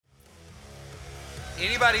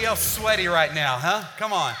Anybody else sweaty right now, huh?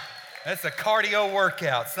 Come on. That's a cardio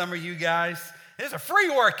workout. Some of you guys, it's a free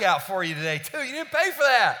workout for you today too. You didn't pay for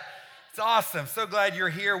that. It's awesome. So glad you're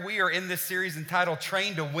here. We are in this series entitled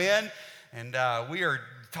Train to Win, and we are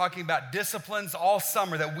talking about disciplines all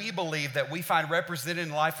summer that we believe that we find represented in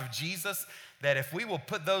the life of Jesus, that if we will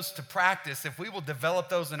put those to practice, if we will develop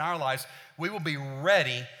those in our lives, we will be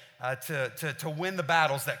ready to win the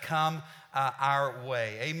battles that come our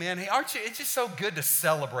way. Amen. Hey, aren't you? It's just so good to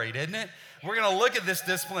celebrate, isn't it? We're going to look at this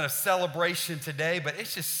discipline of celebration today, but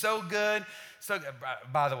it's just so good. So,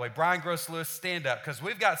 by the way, Brian Gross-Lewis, stand up, because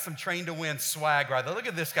we've got some Train to Win swag right there. Look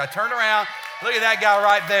at this guy. Turn around. Look at that guy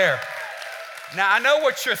right there. Now, I know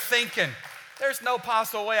what you're thinking. There's no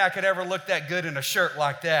possible way I could ever look that good in a shirt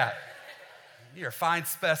like that. You're a fine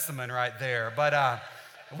specimen right there. But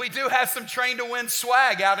we do have some Train to Win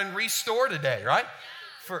swag out in Restore today, right?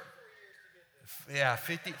 For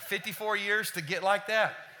 54 years to get like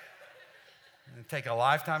that. It'd take a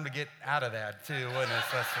lifetime to get out of that too, wouldn't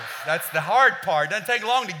it? That's the hard part. It doesn't take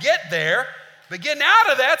long to get there, but getting out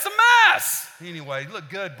of that's a mess. Anyway, you look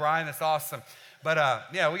good, Brian. That's awesome. But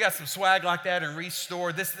we got some swag like that in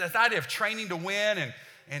Restore. This idea of training to win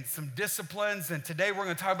and some disciplines. And today we're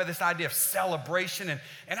going to talk about this idea of celebration.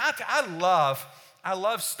 And I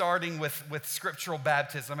love starting with scriptural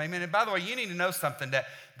baptism. Amen. And by the way, you need to know something that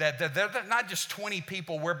they're not just 20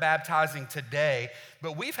 people we're baptizing today,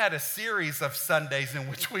 but we've had a series of Sundays in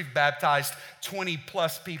which we've baptized 20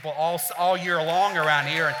 plus people all year long around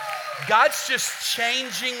here. And God's just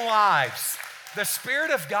changing lives. The Spirit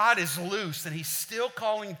of God is loose, and He's still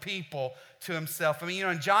calling people to Himself. I mean,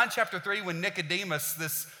 in John chapter 3, when Nicodemus,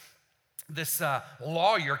 this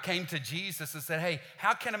lawyer, came to Jesus and said, hey,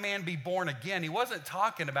 how can a man be born again? He wasn't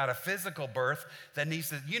talking about a physical birth that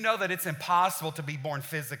needs to, you know that it's impossible to be born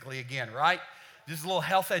physically again, right? Just a little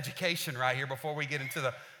health education right here before we get into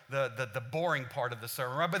the boring part of the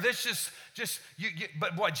sermon, right? But this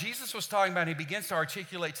but what Jesus was talking about, He begins to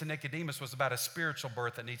articulate to Nicodemus, was about a spiritual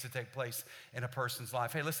birth that needs to take place in a person's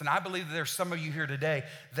life. Hey, listen, I believe that there's some of you here today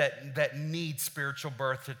that need spiritual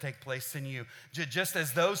birth to take place in you. Just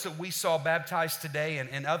as those that we saw baptized today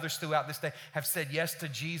and others throughout this day have said yes to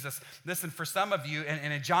Jesus. Listen, for some of you,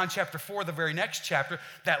 and in John chapter 4, the very next chapter,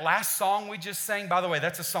 that last song we just sang, by the way,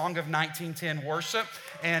 that's a song of 1910 worship,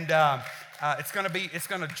 and it's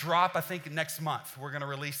going to drop, I think, next month. We're going to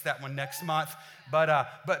release that one next month. But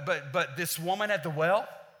this woman at the well,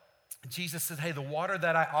 Jesus said, hey, the water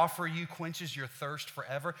that I offer you quenches your thirst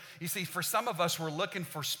forever. You see, for some of us, we're looking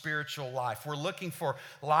for spiritual life. We're looking for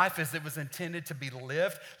life as it was intended to be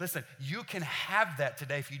lived. Listen, you can have that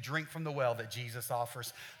today if you drink from the well that Jesus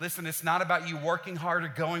offers. Listen, it's not about you working harder,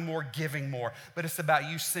 going more, giving more, but it's about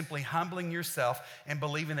you simply humbling yourself and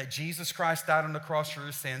believing that Jesus Christ died on the cross for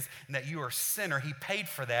your sins and that you are a sinner. He paid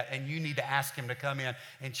for that, and you need to ask Him to come in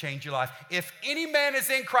and change your life. If any man is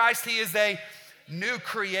in Christ, he is a new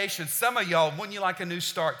creation. Some of y'all, wouldn't you like a new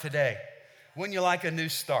start today? Wouldn't you like a new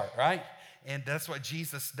start, right? And that's what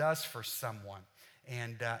Jesus does for someone.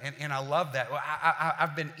 And I love that.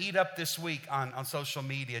 I've been eat up this week on social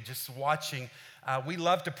media, just watching. We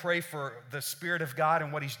love to pray for the Spirit of God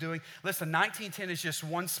and what He's doing. Listen, 1910 is just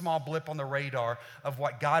one small blip on the radar of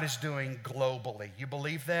what God is doing globally. You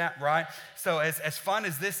believe that, right? So as fun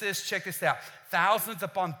as this is, check this out. Thousands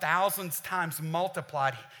upon thousands times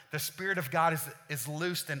multiplied, the Spirit of God is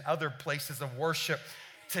loosed in other places of worship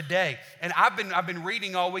today. And I've been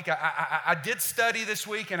reading all week. I did study this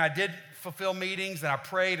week, and I did fulfill meetings, and I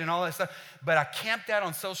prayed and all that stuff. But I camped out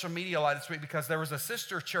on social media a lot this week because there was a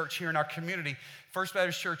sister church here in our community, First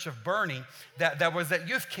Baptist Church of Boerne, that was at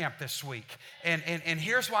youth camp this week. And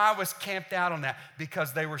here's why I was camped out on that,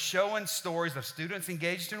 because they were showing stories of students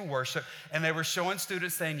engaged in worship, and they were showing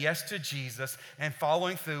students saying yes to Jesus and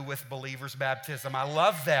following through with believers' baptism. I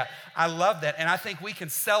love that. And I think we can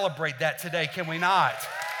celebrate that today, can we not?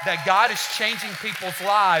 That God is changing people's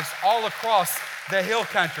lives all across the hill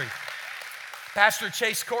country. Pastor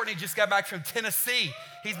Chase Courtney just got back from Tennessee.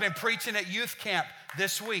 He's been preaching at youth camp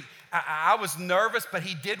this week. I was nervous, but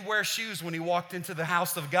he did wear shoes when he walked into the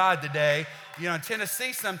house of God today. In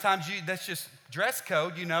Tennessee, sometimes that's just dress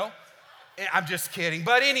code, I'm just kidding.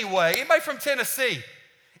 But anyway, anybody from Tennessee?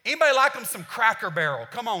 Anybody like them some Cracker Barrel?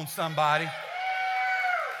 Come on, somebody.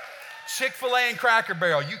 Chick-fil-A and Cracker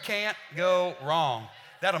Barrel. You can't go wrong.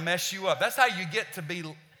 That'll mess you up. That's how you get to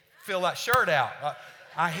fill that shirt out.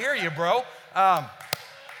 I hear you, bro.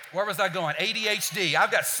 Where was I going? ADHD.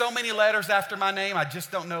 I've got so many letters after my name, I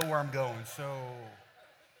just don't know where I'm going. So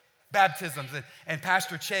baptisms and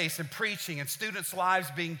Pastor Chase and preaching and students' lives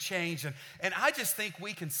being changed. And I just think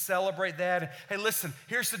we can celebrate that. And, hey, listen,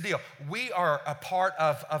 here's the deal. We are a part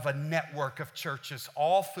of a network of churches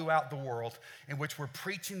all throughout the world in which we're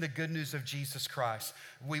preaching the good news of Jesus Christ.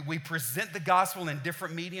 We present the gospel in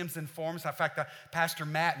different mediums and forms. In fact, Pastor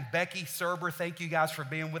Matt and Becky Serber, thank you guys for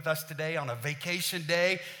being with us today on a vacation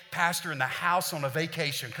day. Pastor in the house on a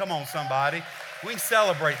vacation. Come on, somebody. We can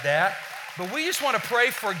celebrate that. But we just want to pray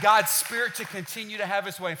for God's Spirit to continue to have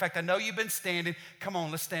His way. In fact, I know you've been standing. Come on,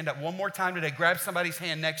 let's stand up one more time today. Grab somebody's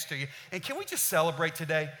hand next to you. And can we just celebrate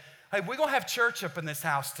today? Hey, we're going to have church up in this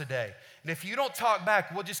house today. And if you don't talk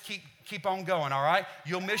back, we'll just keep on going, all right?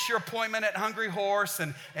 You'll miss your appointment at Hungry Horse,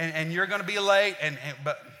 and you're going to be late.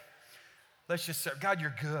 But let's just say, God,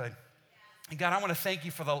 you're good. And God, I want to thank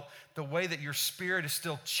you for the way that your Spirit is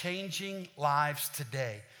still changing lives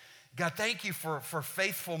today. God, thank you for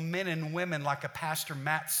faithful men and women like a Pastor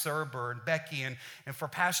Matt Serber and Becky and for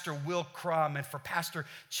Pastor Will Crum and for Pastor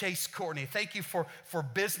Chase Courtney. Thank you for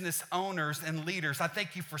business owners and leaders. I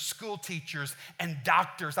thank you for school teachers and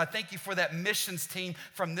doctors. I thank you for that missions team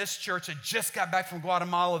from this church that just got back from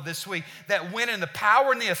Guatemala this week that went in the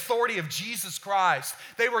power and the authority of Jesus Christ.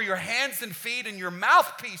 They were your hands and feet and your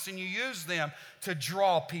mouthpiece, and you used them to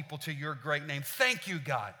draw people to your great name. Thank you,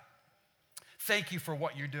 God. Thank you for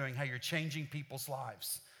what you're doing, how you're changing people's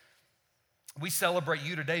lives. We celebrate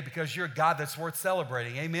you today because you're a God that's worth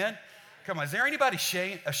celebrating. Amen? Come on, is there anybody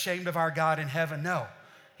ashamed of our God in heaven? No.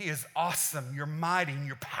 He is awesome. You're mighty and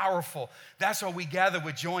you're powerful. That's why we gather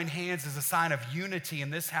with joined hands as a sign of unity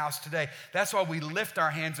in this house today. That's why we lift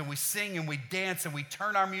our hands and we sing and we dance and we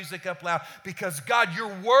turn our music up loud because, God, you're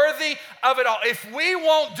worthy of it all. If we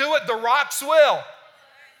won't do it, the rocks will.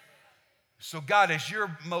 So God, as your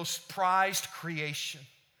most prized creation,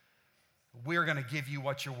 we're going to give you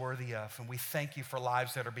what you're worthy of. And we thank you for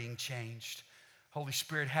lives that are being changed. Holy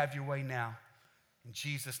Spirit, have your way now. In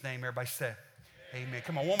Jesus' name, everybody say amen.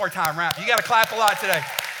 Come on, one more time round. You got to clap a lot today.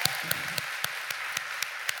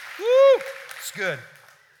 Woo! It's good.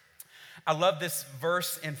 I love this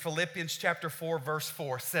verse in Philippians chapter 4, verse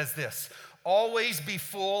 4. It says this, always be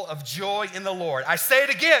full of joy in the Lord. I say it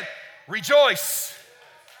again, rejoice.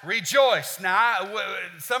 Rejoice. Now,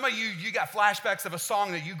 some of you got flashbacks of a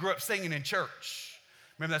song that you grew up singing in church.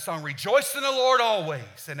 Remember that song, Rejoice in the Lord Always.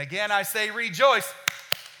 And again, I say rejoice.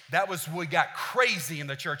 That was, we got crazy in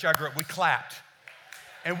the church I grew up. We clapped.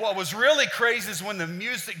 And what was really crazy is when the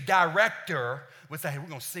music director would say, hey, we're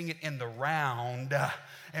going to sing it in the round.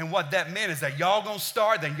 And what that meant is that y'all going to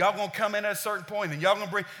start, then y'all going to come in at a certain point, then y'all going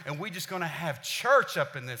to bring, and we just going to have church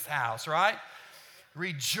up in this house, right?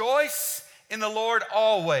 Rejoice in the Lord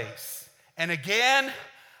always. And again,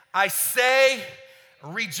 I say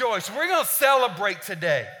rejoice. We're going to celebrate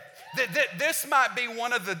today. This might be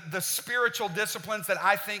one of the spiritual disciplines that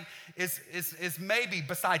I think is maybe,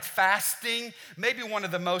 besides fasting, maybe one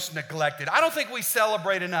of the most neglected. I don't think we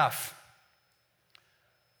celebrate enough.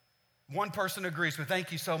 One person agrees with,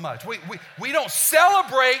 thank you so much. We don't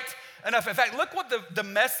celebrate enough. In fact, look what the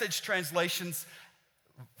Message translations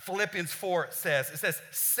Philippians 4 says. It says,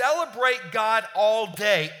 celebrate God all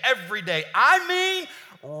day, every day. I mean,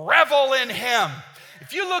 revel in Him.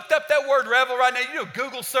 If you looked up that word revel right now, you do a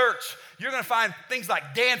Google search, you're going to find things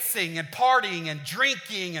like dancing and partying and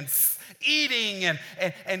drinking and eating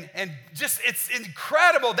and just, it's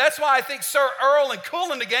incredible. That's why I think Sir Earl and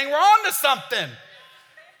Kool and the gang were on to something.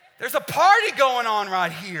 There's a party going on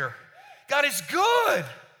right here. God is good.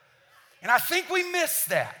 And I think we miss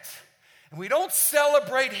that. And we don't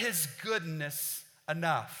celebrate His goodness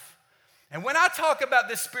enough. And when I talk about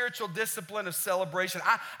this spiritual discipline of celebration,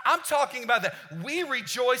 I'm talking about that we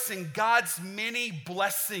rejoice in God's many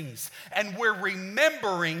blessings and we're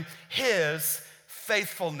remembering His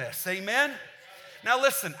faithfulness. Amen? Now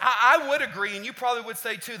listen, I would agree, and you probably would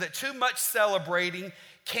say too, that too much celebrating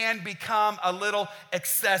can become a little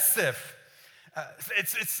excessive.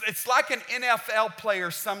 It's like an NFL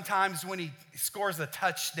player sometimes when he scores a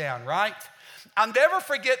touchdown, right? I'll never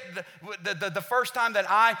forget the first time that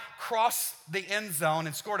I crossed the end zone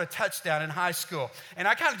and scored a touchdown in high school. And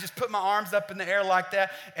I kind of just put my arms up in the air like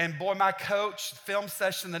that. And boy, my coach, film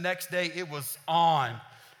session the next day, it was on.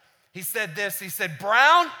 He said this, he said,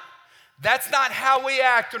 Brown, that's not how we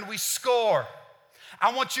act when we score.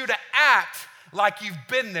 I want you to act like you've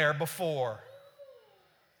been there before.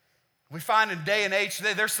 We find in day and age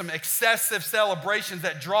today, there's some excessive celebrations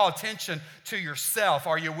that draw attention to yourself.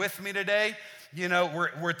 Are you with me today?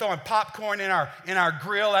 we're throwing popcorn in our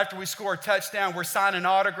grill after we score a touchdown. We're signing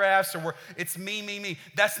autographs, or it's me.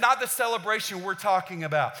 That's not the celebration we're talking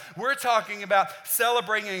about. We're talking about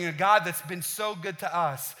celebrating a God that's been so good to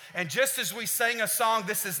us. And just as we sang a song,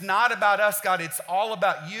 this is not about us, God. It's all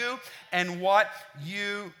about you and what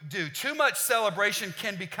you do. Too much celebration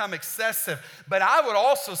can become excessive, but I would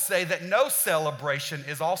also say that no celebration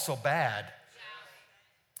is also bad.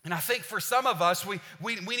 And I think for some of us, we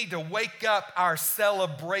need to wake up our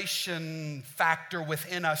celebration factor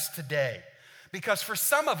within us today. Because for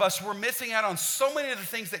some of us, we're missing out on so many of the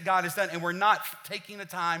things that God has done, and we're not taking the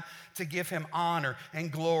time to give him honor and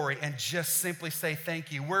glory and just simply say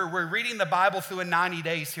thank you. We're reading the Bible through in 90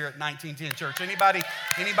 days here at 1910 Church.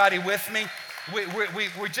 Anybody with me?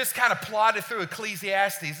 We just kind of plodded through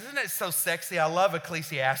Ecclesiastes. Isn't it so sexy? I love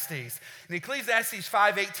Ecclesiastes. In Ecclesiastes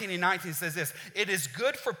 5:18 and 19 says this: "It is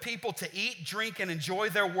good for people to eat, drink, and enjoy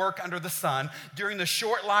their work under the sun during the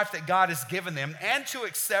short life that God has given them, and to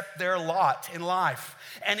accept their lot in life.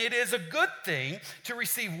 And it is a good thing to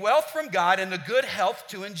receive wealth from God and the good health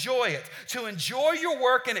to enjoy it, to enjoy your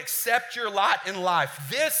work and accept your lot in life.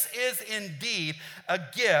 This is indeed a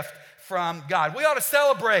gift from God." We ought to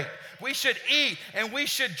celebrate. We should eat and we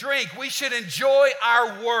should drink. We should enjoy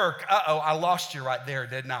our work. I lost you right there,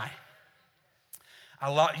 didn't I?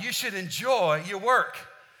 You should enjoy your work.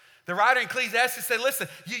 The writer in Ecclesiastes said, listen,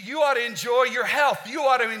 you ought to enjoy your health. You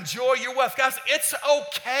ought to enjoy your wealth. Guys, it's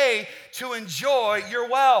okay to enjoy your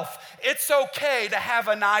wealth. It's okay to have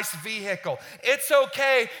a nice vehicle. It's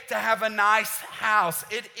okay to have a nice house.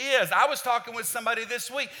 It is. I was talking with somebody this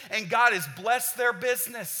week, and God has blessed their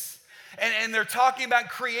business. And they're talking about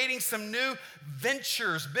creating some new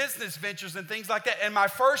ventures, business ventures and things like that. And my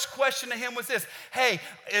first question to him was this: hey,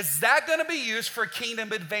 is that going to be used for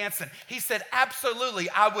kingdom advancement? He said, absolutely.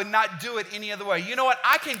 I would not do it any other way. You know what?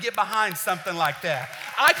 I can get behind something like that.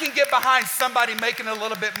 I can get behind somebody making a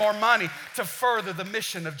little bit more money to further the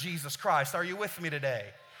mission of Jesus Christ. Are you with me today?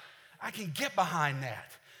 I can get behind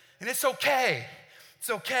that. And it's okay. It's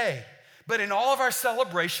okay. But in all of our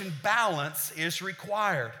celebration, balance is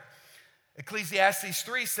required. Ecclesiastes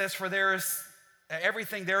 3 says, "For there is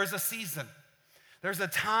everything, there is a season. There's a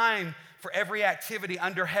time for every activity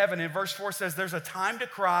under heaven." And verse 4 says, "There's a time to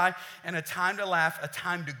cry and a time to laugh, a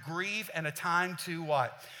time to grieve and a time to"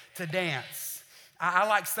 what? To dance. I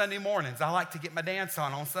like Sunday mornings. I like to get my dance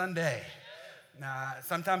on Sunday.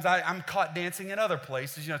 Sometimes I'm caught dancing in other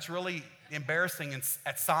places. It's really embarrassing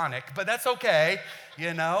at Sonic, but that's okay.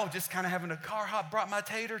 Just kind of having a car hop, brought my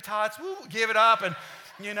tater tots, woo, give it up, and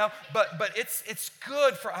but it's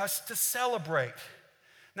good for us to celebrate.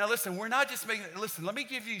 Now listen, we're not just listen, let me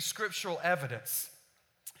give you scriptural evidence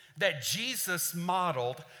that Jesus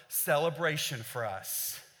modeled celebration for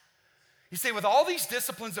us. You see, with all these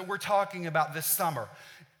disciplines that we're talking about this summer,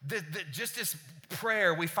 just this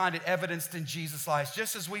prayer, we find it evidenced in Jesus' life.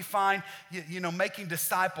 Just as we find, making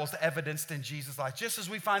disciples evidenced in Jesus' life. Just as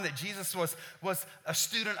we find that Jesus was a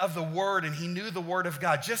student of the Word and he knew the Word of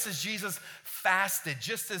God. Just as Jesus fasted.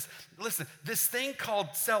 Listen, this thing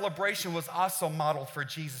called celebration was also modeled for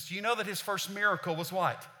Jesus. You know that his first miracle was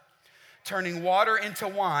what? Turning water into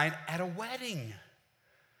wine at a wedding.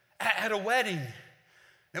 At a wedding.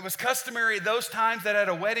 It was customary at those times that at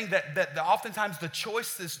a wedding that oftentimes the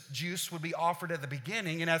choicest juice would be offered at the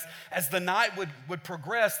beginning. And as the night would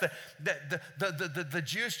progress, the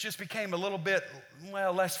juice just became a little bit,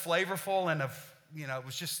 less flavorful and it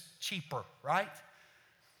was just cheaper, right?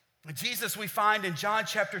 Jesus, we find in John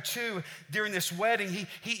chapter 2, during this wedding,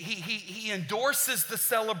 he endorses the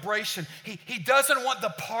celebration. He doesn't want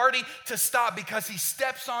the party to stop because he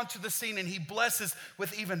steps onto the scene and he blesses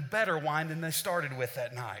with even better wine than they started with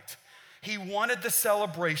that night. He wanted the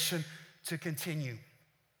celebration to continue.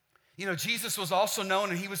 Jesus was also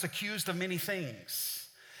known and he was accused of many things.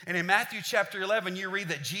 And in Matthew chapter 11, you read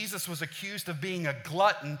that Jesus was accused of being a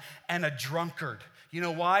glutton and a drunkard. You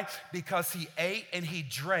know why? Because he ate and he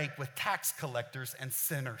drank with tax collectors and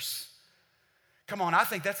sinners. Come on, I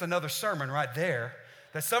think that's another sermon right there.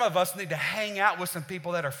 That some of us need to hang out with some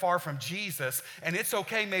people that are far from Jesus, and it's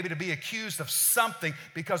okay maybe to be accused of something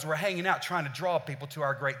because we're hanging out trying to draw people to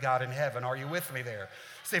our great God in heaven. Are you with me there?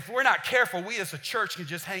 See, if we're not careful, we as a church can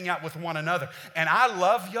just hang out with one another. And I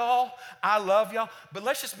love y'all, but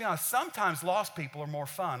let's just be honest, sometimes lost people are more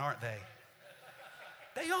fun, aren't they?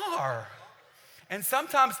 They are. And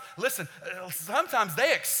sometimes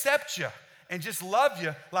they accept you and just love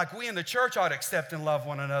you like we in the church ought to accept and love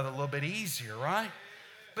one another a little bit easier, right?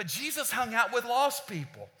 But Jesus hung out with lost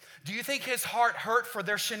people. Do you think his heart hurt for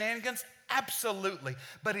their shenanigans? Absolutely.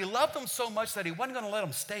 But he loved them so much that he wasn't going to let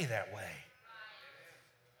them stay that way.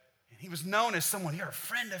 He was known as someone, you're a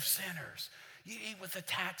friend of sinners. You eat with the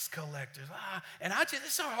tax collectors. And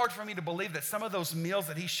it's so hard for me to believe that some of those meals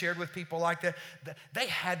that he shared with people like that, they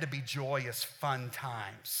had to be joyous, fun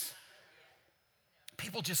times.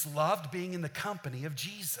 People just loved being in the company of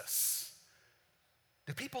Jesus.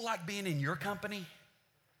 Do people like being in your company?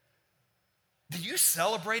 Do you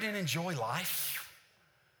celebrate and enjoy life?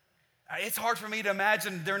 It's hard for me to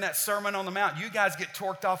imagine during that Sermon on the Mount, you guys get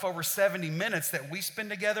torqued off over 70 minutes that we spend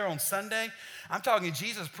together on Sunday. I'm talking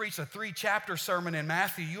Jesus preached a 3-chapter sermon in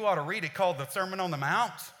Matthew. You ought to read it, called the Sermon on the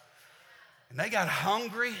Mount. And they got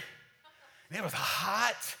hungry. And it was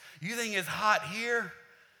hot. You think it's hot here?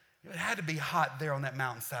 It had to be hot there on that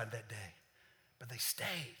mountainside that day. But they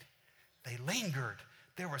stayed. They lingered.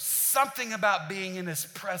 There was something about being in his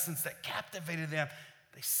presence that captivated them.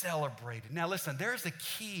 They celebrated. Now listen, there's a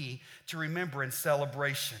key to remember in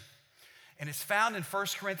celebration. And it's found in 1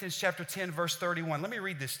 Corinthians chapter 10, verse 31. Let me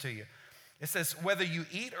read this to you. It says, whether you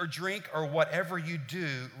eat or drink or whatever you do,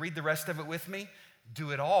 read the rest of it with me,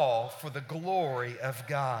 do it all for the glory of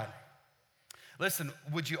God. Listen,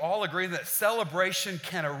 would you all agree that celebration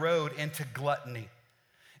can erode into gluttony,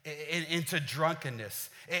 into drunkenness?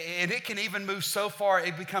 And it can even move so far,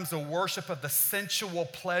 it becomes a worship of the sensual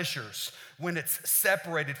pleasures when it's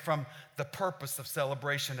separated from the purpose of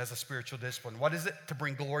celebration as a spiritual discipline. What is it? To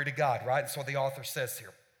bring glory to God, right? That's what the author says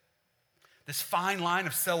here. This fine line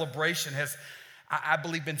of celebration has, I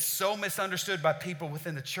believe, been so misunderstood by people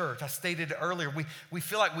within the church. I stated earlier, we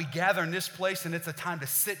feel like we gather in this place and it's a time to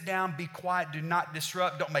sit down, be quiet, do not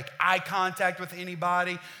disrupt, don't make eye contact with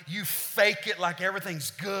anybody. You fake it like everything's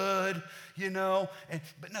good, you know.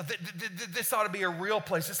 But no, this ought to be a real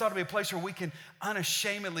place. This ought to be a place where we can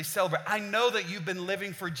unashamedly celebrate. I know that you've been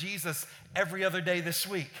living for Jesus every other day this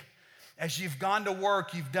week. As you've gone to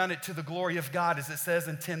work, you've done it to the glory of God, as it says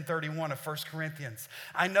in 10:31 of 1 Corinthians.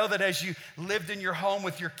 I know that as you lived in your home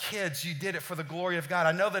with your kids, you did it for the glory of God.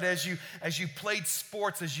 I know that as you played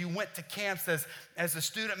sports, as you went to camps, as the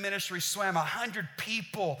student ministry swam 100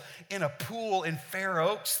 people in a pool in Fair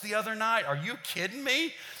Oaks the other night. Are you kidding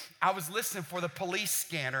me? I was listening for the police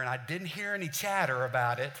scanner and I didn't hear any chatter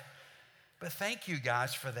about it. But thank you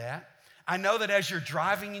guys for that. I know that as you're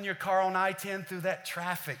driving in your car on I-10 through that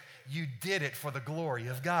traffic, you did it for the glory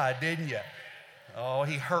of God, didn't you? Oh,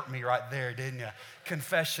 he hurt me right there, didn't you?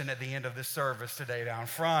 Confession at the end of the service today down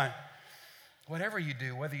front. Whatever you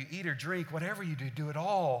do, whether you eat or drink, whatever you do, do it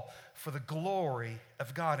all for the glory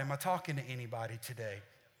of God. Am I talking to anybody today?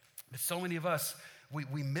 But so many of us,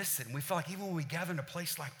 we miss it. And we feel like even when we gather in a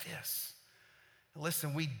place like this,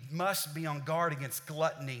 listen, we must be on guard against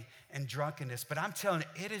gluttony and drunkenness. But I'm telling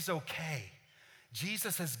you, it is okay.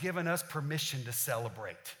 Jesus has given us permission to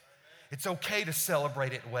celebrate. It's okay to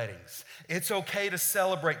celebrate at weddings. It's okay to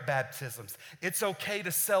celebrate baptisms. It's okay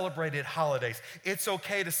to celebrate at holidays. It's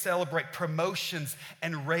okay to celebrate promotions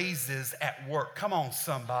and raises at work. Come on,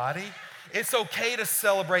 somebody. It's okay to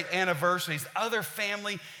celebrate anniversaries, other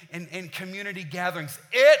family and community gatherings.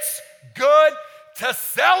 It's good to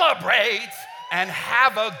celebrate and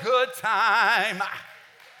have a good time.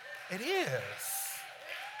 It is.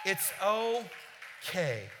 It's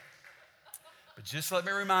okay. But just let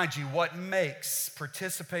me remind you, what makes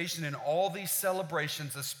participation in all these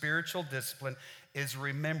celebrations a spiritual discipline is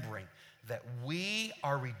remembering that we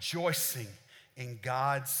are rejoicing in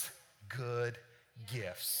God's good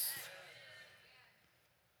gifts.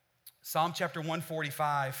 Psalm chapter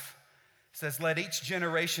 145 says, let each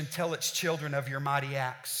generation tell its children of your mighty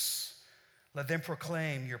acts. Let them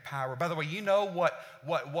proclaim your power. By the way, you know what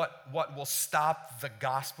will stop the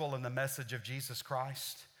gospel and the message of Jesus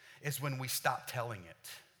Christ? Is when we stop telling it.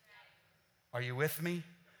 Are you with me?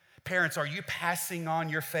 Parents, are you passing on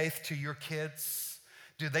your faith to your kids?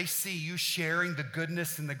 Do they see you sharing the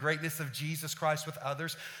goodness and the greatness of Jesus Christ with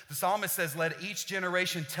others? The psalmist says, let each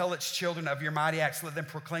generation tell its children of your mighty acts. Let them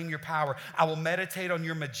proclaim your power. I will meditate on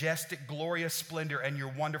your majestic, glorious splendor and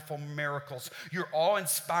your wonderful miracles. Your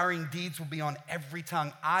awe-inspiring deeds will be on every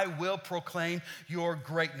tongue. I will proclaim your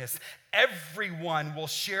greatness. Everyone will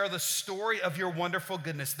share the story of your wonderful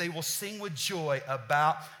goodness. They will sing with joy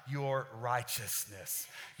about your righteousness.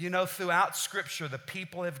 You know, throughout Scripture, the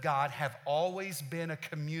people of God have always been a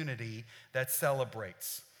community that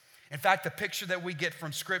celebrates. In fact, the picture that we get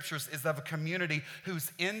from Scriptures is of a community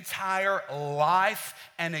whose entire life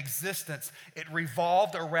and existence, it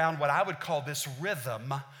revolved around what I would call this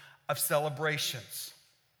rhythm of celebrations.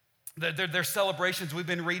 They're celebrations. We've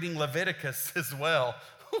been reading Leviticus as well.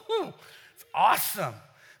 It's awesome.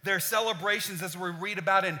 Their celebrations, as we read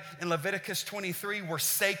about in Leviticus 23, were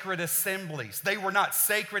sacred assemblies. They were not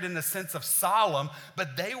sacred in the sense of solemn,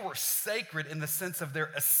 but they were sacred in the sense of their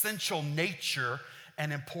essential nature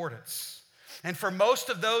and importance. And for most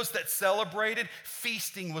of those that celebrated,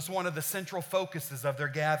 feasting was one of the central focuses of their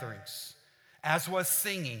gatherings, as was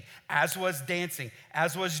singing, as was dancing,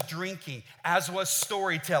 as was drinking, as was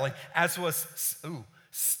storytelling, as was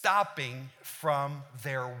stopping from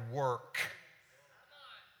their work.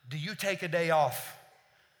 Do you take a day off?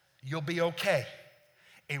 You'll be okay.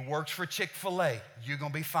 It works for Chick-fil-A. You're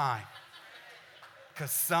going to be fine.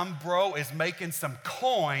 Because some bro is making some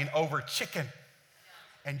coin over chicken.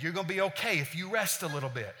 And you're going to be okay if you rest a little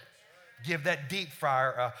bit. Give that deep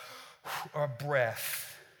fryer a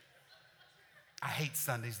breath. I hate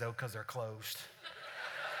Sundays, though, because they're closed.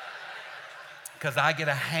 Because I get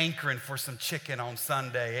a hankering for some chicken on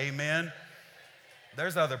Sunday. Amen?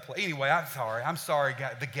 There's other places. Anyway, I'm sorry.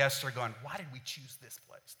 The guests are going, why did we choose this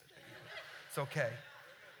place today? It's okay.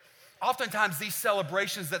 Oftentimes, these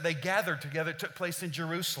celebrations that they gathered together took place in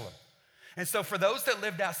Jerusalem. And so for those that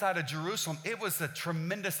lived outside of Jerusalem, it was a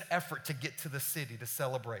tremendous effort to get to the city to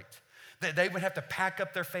celebrate. They would have to pack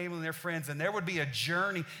up their family and their friends, and there would be a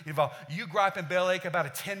journey involved. You grew up in Belle Lake, about a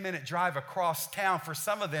 10-minute drive across town. For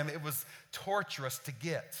some of them, it was torturous to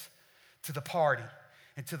get to the party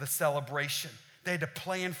and to the celebration. They had to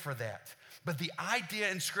plan for that. But the idea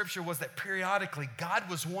in Scripture was that periodically God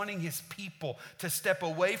was wanting his people to step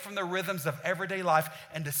away from the rhythms of everyday life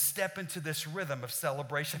and to step into this rhythm of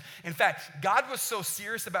celebration. In fact, God was so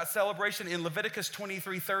serious about celebration. In Leviticus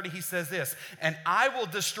 23:30, he says this, "And I will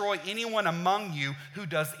destroy anyone among you who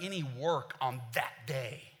does any work on that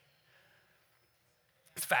day."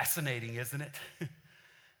 It's fascinating, isn't it?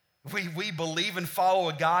 We believe and follow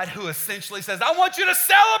a God who essentially says, I want you to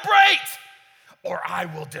celebrate, or I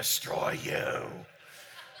will destroy you.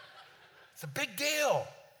 It's a big deal.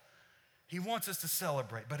 He wants us to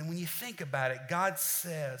celebrate. But when you think about it, what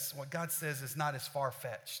God says is not as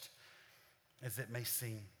far-fetched as it may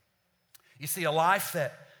seem. You see, a life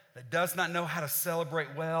that does not know how to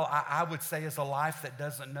celebrate well, I would say is a life that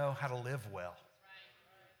doesn't know how to live well.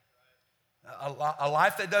 A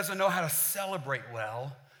life that doesn't know how to celebrate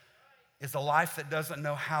well is a life that doesn't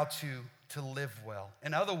know how to live well.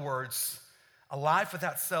 In other words, a life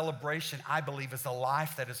without celebration, I believe, is a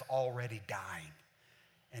life that is already dying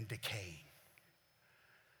and decaying.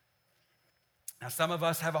 Now, some of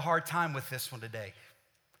us have a hard time with this one today.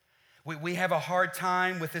 We have a hard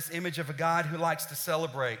time with this image of a God who likes to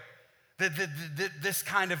celebrate. This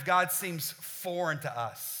kind of God seems foreign to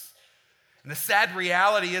us. And the sad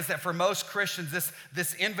reality is that for most Christians,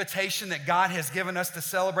 this invitation that God has given us to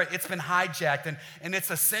celebrate, it's been hijacked and it's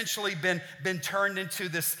essentially been turned into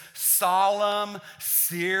this solemn,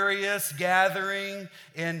 serious gathering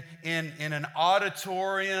in an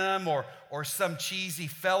auditorium or some cheesy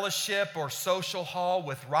fellowship or social hall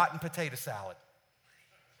with rotten potato salad.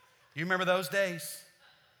 You remember those days?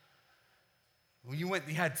 When you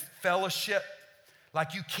had fellowship,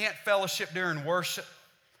 like you can't fellowship during worship.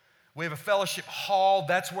 We have a fellowship hall.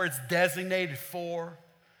 That's where it's designated for.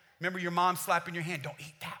 Remember your mom slapping your hand? Don't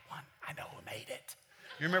eat that one. I know who made it.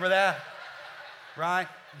 You remember that? Right?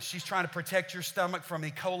 She's trying to protect your stomach from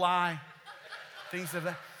E. coli, things of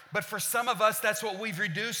that. But for some of us, that's what we've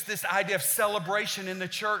reduced this idea of celebration in the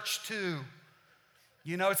church to.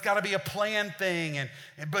 You know, it's got to be a planned thing.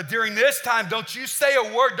 But during this time, don't you say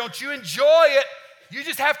a word. Don't you enjoy it. You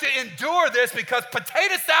just have to endure this because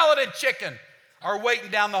potato salad and chicken are waiting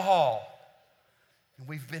down the hall. And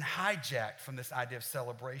we've been hijacked from this idea of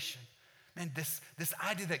celebration. Man, this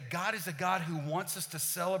idea that God is a God who wants us to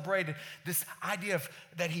celebrate, this idea of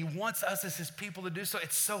that he wants us as his people to do so,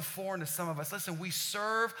 it's so foreign to some of us. Listen, we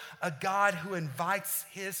serve a God who invites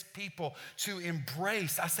his people to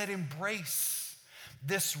embrace, I said embrace,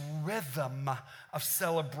 this rhythm of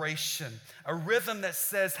celebration, a rhythm that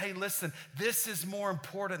says, hey, listen, this is more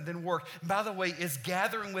important than work. And by the way, is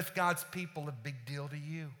gathering with God's people a big deal to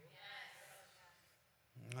you?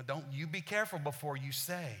 Yes. Don't you be careful before you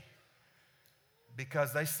say,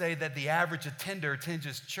 because they say that the average attender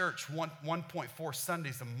attends church 1.4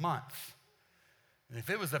 Sundays a month. And if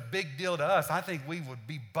it was a big deal to us, I think we would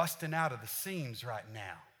be busting out of the seams right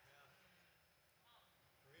now.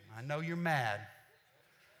 I know you're mad.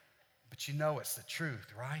 But you know it's the truth,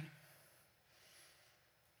 right?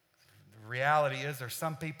 The reality is there's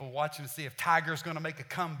some people watching to see if Tiger's going to make a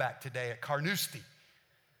comeback today at Carnoustie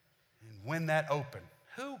and win that Open.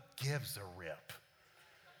 Who gives a rip?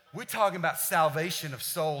 We're talking about salvation of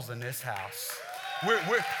souls in this house.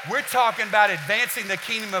 We're talking about advancing the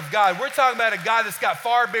kingdom of God. We're talking about a guy that's got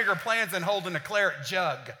far bigger plans than holding a claret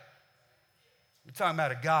jug. We're talking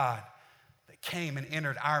about a God that came and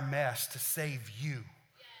entered our mess to save you,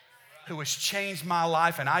 who has changed my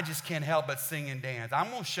life, and I just can't help but sing and dance. I'm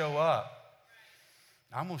going to show up.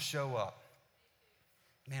 I'm going to show up.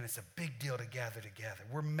 Man, it's a big deal to gather together.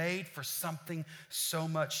 We're made for something so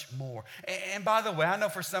much more. And by the way, I know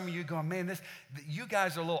for some of you going, man, you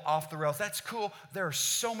guys are a little off the rails. That's cool. There are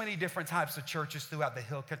so many different types of churches throughout the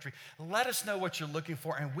Hill Country. Let us know what you're looking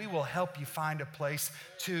for, and we will help you find a place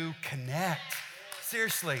to connect.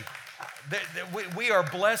 Seriously, we are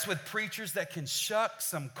blessed with preachers that can shuck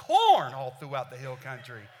some corn all throughout the Hill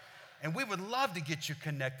Country. And we would love to get you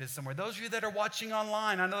connected somewhere. Those of you that are watching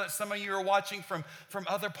online, I know that some of you are watching from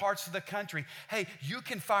other parts of the country. Hey, you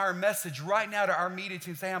can fire a message right now to our media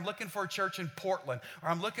team. Say, I'm looking for a church in Portland, or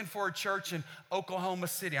I'm looking for a church in Oklahoma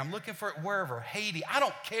City. I'm looking for it wherever, Haiti. I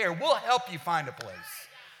don't care. We'll help you find a place.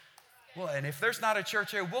 Well, and if there's not a church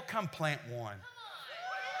here, we'll come plant one.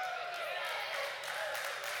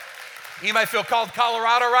 Anybody feel called to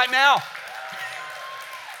Colorado right now?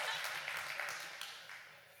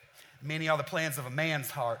 Many are the plans of a man's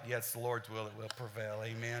heart. Yes, the Lord's will, it will prevail.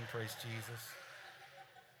 Amen. Praise Jesus.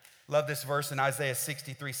 Love this verse in Isaiah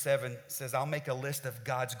 63:7. Says, I'll make a list of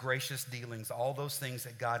God's gracious dealings, all those things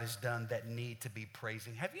that God has done that need to be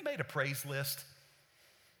praising. Have you made a praise list?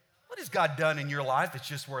 What has God done in your life that's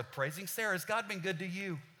just worth praising? Sarah, has God been good to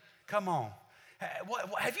you? Come on.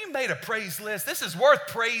 Have you made a praise list? This is worth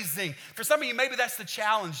praising. For some of you, maybe that's the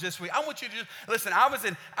challenge this week. I want you to just, listen, I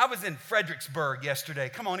was in Fredericksburg yesterday.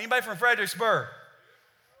 Come on, anybody from Fredericksburg?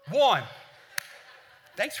 One.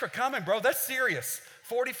 Thanks for coming, bro. That's serious.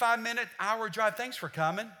 45-minute, hour drive. Thanks for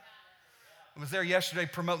coming. I was there yesterday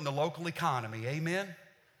promoting the local economy. Amen.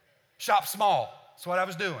 Shop small. That's what I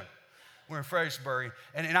was doing. We're in Fredericksburg.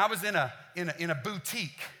 And I was in a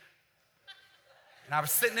boutique. And I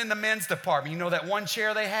was sitting in the men's department. You know that one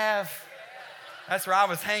chair they have? That's where I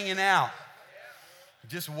was hanging out.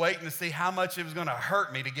 Just waiting to see how much it was going to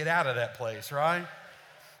hurt me to get out of that place, right?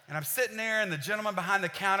 And I'm sitting there, and the gentleman behind the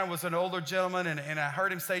counter was an older gentleman, and I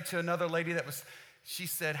heard him say to another lady she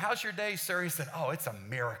said, how's your day, sir? He said, oh, it's a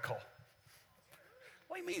miracle.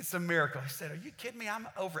 What do you mean it's a miracle? He said, are you kidding me? I'm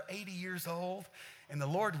over 80 years old, and the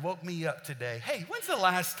Lord woke me up today. Hey, when's the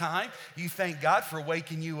last time you thank God for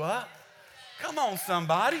waking you up? Come on,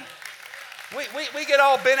 somebody. We get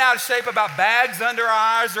all bent out of shape about bags under our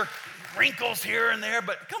eyes or wrinkles here and there,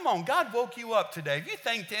 but come on, God woke you up today. If you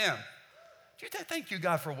thanked him, thank you,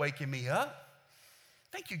 God, for waking me up.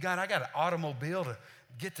 Thank you, God, I got an automobile to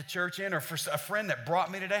get to church in, or for a friend that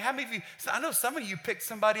brought me today. How many of you, I know some of you picked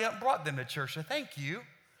somebody up and brought them to church, so thank you.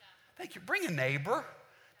 Thank you. Bring a neighbor.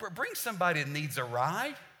 Bring somebody that needs a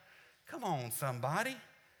ride. Come on, somebody.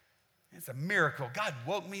 It's a miracle. God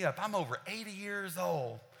woke me up. I'm over 80 years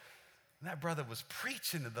old. And that brother was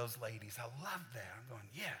preaching to those ladies. I love that. I'm going,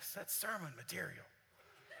 yes, that's sermon material.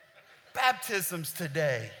 Baptisms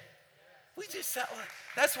today.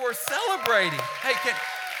 That's worth celebrating. Hey,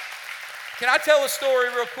 can I tell a story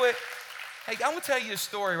real quick? Hey, I'm going to tell you a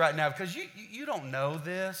story right now because you don't know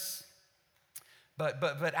this.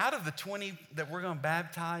 But out of the 20 that we're going to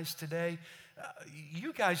baptize today,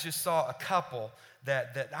 you guys just saw a couple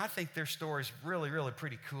that I think their story is really, really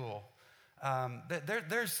pretty cool.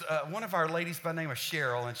 There's one of our ladies by the name of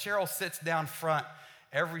Cheryl, and Cheryl sits down front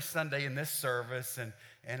every Sunday in this service,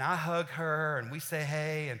 and I hug her, and we say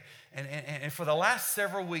hey, and for the last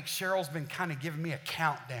several weeks, Cheryl's been kind of giving me a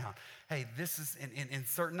countdown. Hey, this is in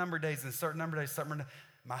certain number of days,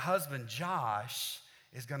 my husband, Josh,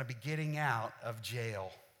 is going to be getting out of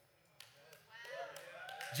jail.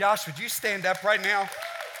 Josh, would you stand up right now?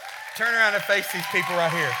 Turn around and face these people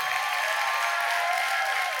right here.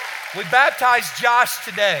 We baptized Josh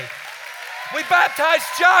today.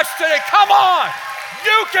 Come on.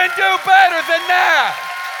 You can do better than that.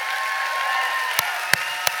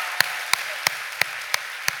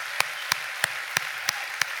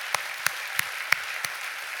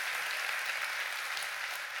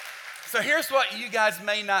 So here's what you guys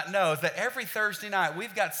may not know, is that every Thursday night,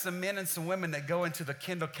 we've got some men and some women that go into the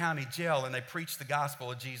Kendall County Jail and they preach the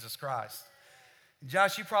gospel of Jesus Christ.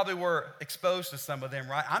 Josh, you probably were exposed to some of them,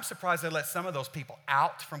 right? I'm surprised they let some of those people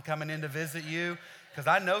out from coming in to visit you, because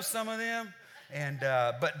I know some of them, and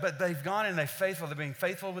but they've gone and they're being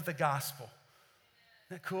faithful with the gospel.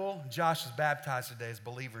 Isn't that cool? Josh was baptized today as a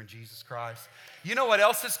believer in Jesus Christ. You know what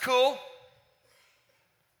else is cool?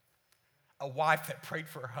 A wife that prayed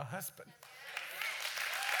for her husband.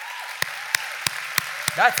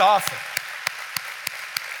 That's awesome.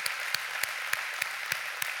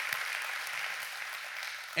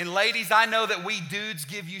 And ladies, I know that we dudes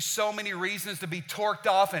give you so many reasons to be torqued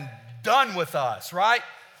off and done with us, right?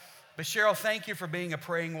 But Cheryl, thank you for being a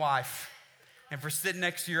praying wife and for sitting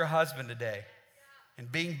next to your husband today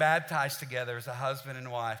and being baptized together as a husband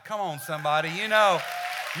and wife. Come on, somebody. You know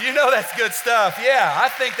that's good stuff. Yeah, I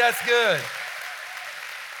think that's good.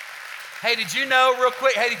 Hey, did you know, real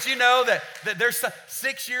quick, that there's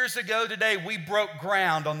 6 years ago today, we broke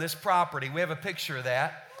ground on this property. We have a picture of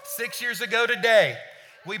that. 6 years ago today,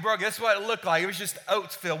 that's what it looked like. It was just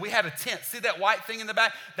oats field. We had a tent. See that white thing in the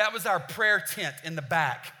back? That was our prayer tent in the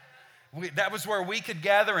back. That was where we could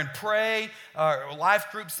gather and pray. Our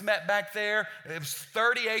life groups met back there. It was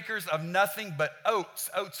 30 acres of nothing but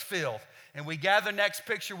oats field. And we gathered, next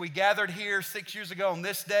picture, we gathered here 6 years ago on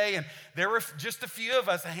this day, and there were just a few of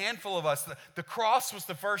us, a handful of us. The cross was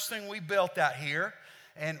the first thing we built out here.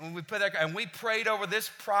 And when we put that, and we prayed over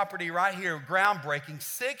this property right here, groundbreaking.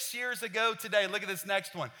 6 years ago today, look at this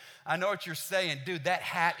next one. I know what you're saying. Dude, that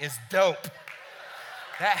hat is dope.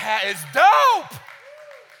 That hat is dope.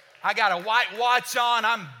 I got a white watch on.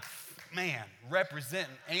 I'm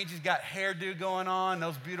representing. Angie's got hairdo going on.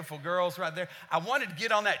 Those beautiful girls right there. I wanted to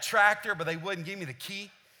get on that tractor, but they wouldn't give me the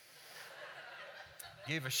key.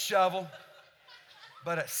 Gave a shovel.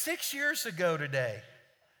 But 6 years ago today,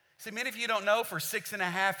 see, many of you don't know, for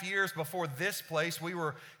 6.5 years before this place, we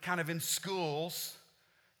were kind of in schools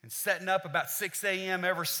and setting up about 6 a.m.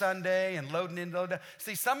 every Sunday and loading in, loading out.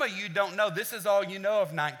 See, some of you don't know, this is all you know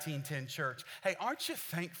of 1910 Church. Hey, aren't you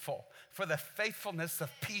thankful for the faithfulness of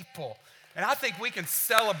people? And I think we can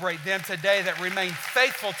celebrate them today that remain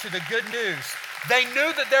faithful to the good news. They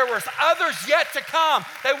knew that there was others yet to come.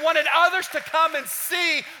 They wanted others to come and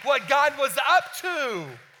see what God was up to.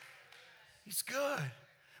 He's good.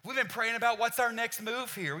 We've been praying about what's our next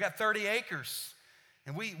move here. We got 30 acres.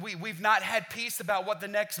 And we've not had peace about what the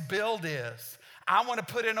next build is. I want to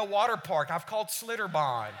put in a water park. I've called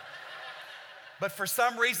Schlitterbahn. But for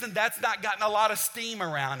some reason, that's not gotten a lot of steam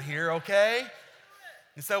around here, okay?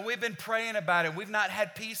 And so we've been praying about it. We've not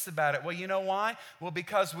had peace about it. Well, you know why? Well,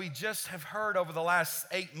 because we just have heard over the last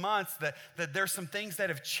 8 months that there's some things that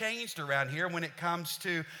have changed around here when it comes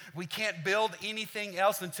to we can't build anything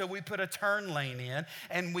else until we put a turn lane in,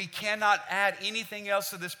 and we cannot add anything else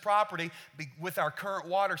to this property with our current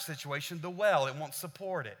water situation. The well, it won't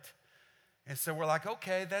support it. And so we're like,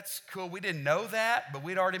 okay, that's cool. We didn't know that, but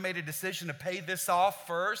we'd already made a decision to pay this off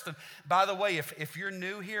first. And by the way, if you're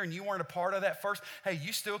new here and you weren't a part of that first, hey,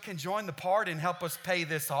 you still can join the party and help us pay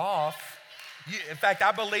this off. In fact,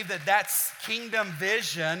 I believe that that's kingdom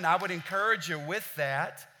vision. I would encourage you with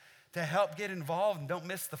that to help get involved and don't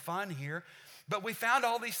miss the fun here. But we found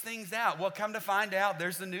all these things out. Well, come to find out,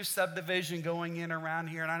 there's a new subdivision going in around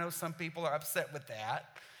here, and I know some people are upset with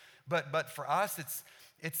that. But for us,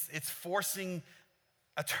 it's forcing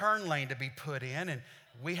a turn lane to be put in, and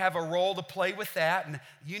we have a role to play with that. And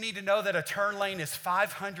you need to know that a turn lane is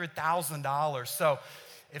 $500,000. So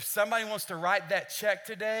if somebody wants to write that check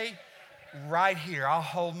today, right here, I'll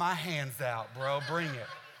hold my hands out, bro. Bring it.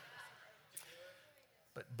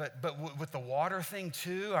 But with the water thing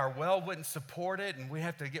too, our well wouldn't support it, and we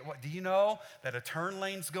have to get do you know that a turn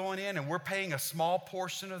lane's going in, and we're paying a small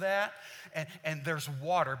portion of that, and there's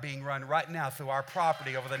water being run right now through our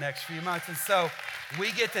property over the next few months, and so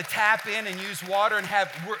we get to tap in and use water and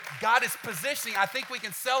God is positioning. I think we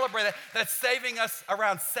can celebrate that. That's saving us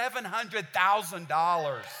around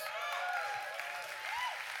 $700,000.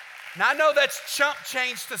 Now, I know that's chump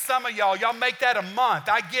change to some of y'all. Y'all make that a month.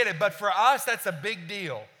 I get it. But for us, that's a big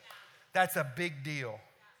deal. That's a big deal.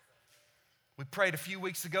 We prayed a few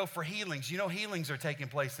weeks ago for healings. You know, healings are taking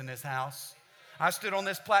place in this house. I stood on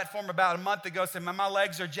this platform about a month ago and said, my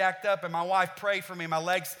legs are jacked up, and my wife prayed for me. My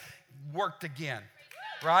legs worked again,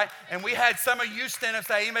 right? And we had some of you stand up and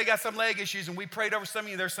say, anybody got some leg issues? And we prayed over some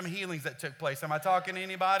of you. There's some healings that took place. Am I talking to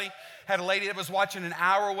anybody? Had a lady that was watching an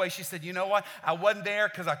hour away. She said, you know what? I wasn't there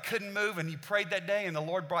because I couldn't move, and you prayed that day, and the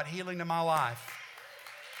Lord brought healing to my life.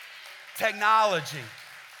 Technology,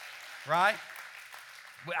 right?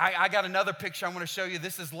 I got another picture I want to show you.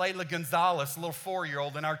 This is Layla Gonzalez, a little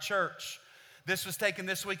 4-year-old in our church. This was taken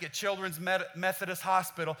this week at Children's Methodist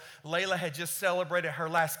Hospital. Layla had just celebrated her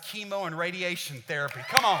last chemo and radiation therapy.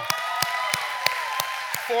 Come on.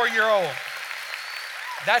 4-year-old.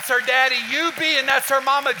 That's her daddy, UB, and that's her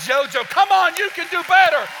mama, JoJo. Come on, you can do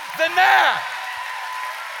better than that.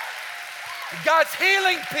 God's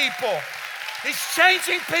healing people. He's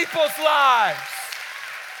changing people's lives.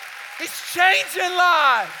 He's changing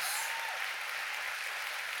lives.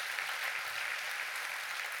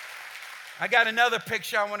 I got another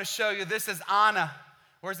picture I want to show you. This is Anna.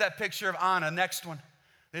 Where's that picture of Anna? Next one.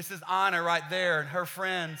 This is Anna right there and her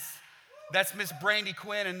friends. That's Miss Brandy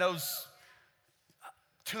Quinn and those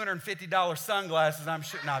 $250 sunglasses, I'm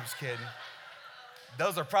sure. No, I'm just kidding.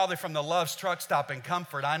 Those are probably from the Love's Truck Stop in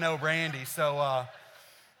Comfort. I know Brandy. So,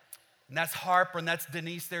 and that's Harper and that's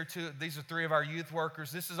Denise there too. These are 3 of our youth workers.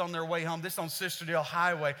 This is on their way home. This is on Sisterdale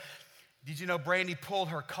Highway. Did you know Brandy pulled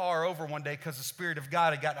her car over one day because the Spirit of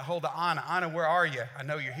God had gotten a hold of Anna? Anna, where are you? I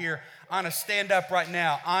know you're here. Anna, stand up right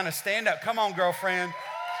now. Anna, stand up. Come on, girlfriend.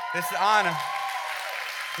 This is Anna.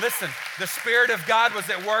 Listen, the Spirit of God was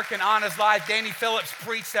at work in Anna's life. Danny Phillips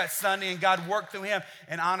preached that Sunday, and God worked through him.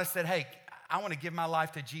 And Anna said, hey, I want to give my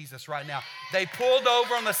life to Jesus right now. They pulled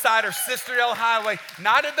over on the side of Sisterdale Highway,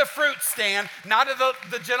 not at the fruit stand, not at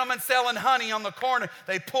the gentleman selling honey on the corner.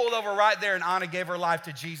 They pulled over right there, and Anna gave her life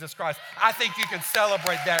to Jesus Christ. I think you can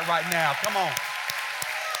celebrate that right now. Come on.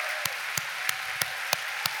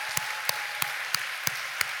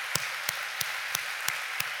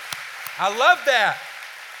 I love that.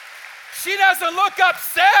 She doesn't look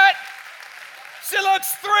upset. She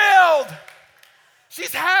looks thrilled.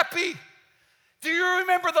 She's happy. Do you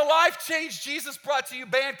remember the life change Jesus brought to you?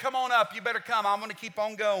 Band, come on up. You better come. I'm going to keep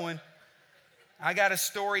on going. I got a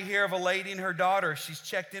story here of a lady and her daughter. She's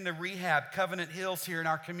checked into rehab, Covenant Hills here in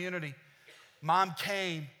our community. Mom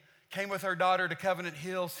came with her daughter to Covenant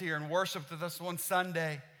Hills here and worshiped with us one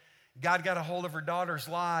Sunday. God got a hold of her daughter's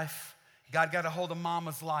life. God got a hold of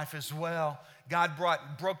mama's life as well. God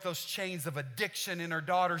broke those chains of addiction in her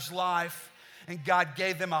daughter's life. And God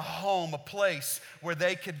gave them a home, a place where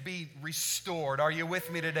they could be restored. Are you with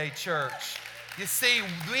me today, church? You see,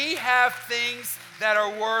 we have things that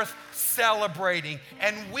are worth celebrating,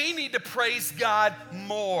 and we need to praise God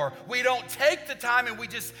more. We don't take the time and we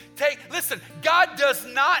just listen, God does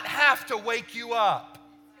not have to wake you up.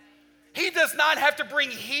 He does not have to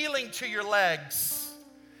bring healing to your legs.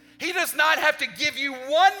 He does not have to give you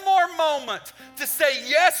one more moment to say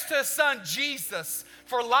yes to His Son, Jesus,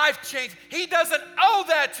 for life change. He doesn't owe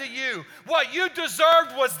that to you. What you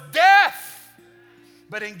deserved was death.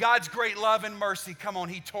 But in God's great love and mercy, come on,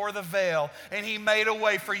 He tore the veil and He made a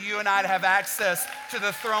way for you and I to have access to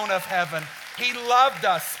the throne of heaven. He loved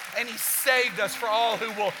us and He saved us for all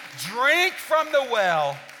who will drink from the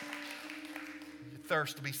well. Your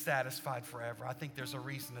thirst to be satisfied forever. I think there's a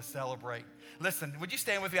reason to celebrate. Listen, would you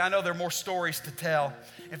stand with me? I know there are more stories to tell.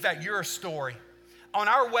 In fact, you're a story. On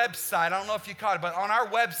our website, I don't know if you caught it, but on our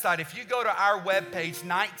website, if you go to our webpage,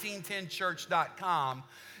 1910church.com,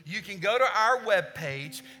 you can go to our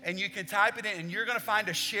webpage and you can type it in and you're going to find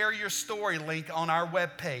a share your story link on our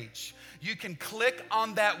webpage. You can click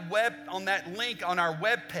on that link on our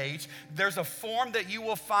webpage. There's a form that you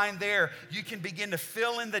will find there. You can begin to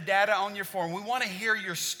fill in the data on your form. We want to hear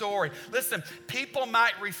your story. Listen, people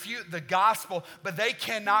might refute the gospel, but they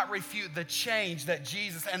cannot refute the change that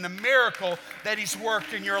Jesus and the miracle that He's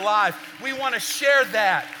worked in your life. We want to share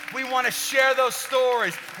that. We want to share those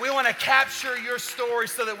stories. We want to capture your story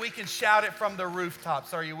so that we can shout it from the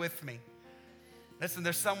rooftops. Are you with me? Listen,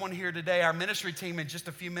 there's someone here today. Our ministry team in just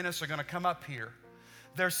a few minutes are going to come up here.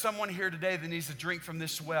 There's someone here today that needs to drink from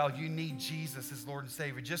this well. You need Jesus as Lord and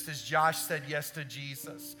Savior. Just as Josh said yes to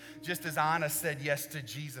Jesus. Just as Anna said yes to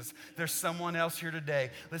Jesus. There's someone else here today.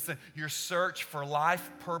 Listen, your search for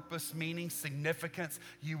life, purpose, meaning, significance.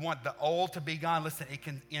 You want the old to be gone. Listen, it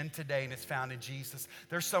can end today and it's found in Jesus.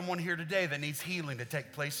 There's someone here today that needs healing to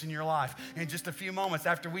take place in your life. In just a few moments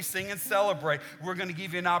after we sing and celebrate, we're going to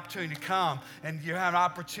give you an opportunity to come and you have an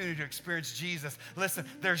opportunity to experience Jesus. Listen,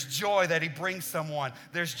 there's joy that He brings someone.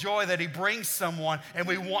 There's joy that He brings someone, and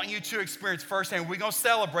we want you to experience firsthand. We're going to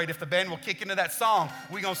celebrate. If the band will kick into that song,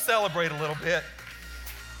 we're going to celebrate a little bit.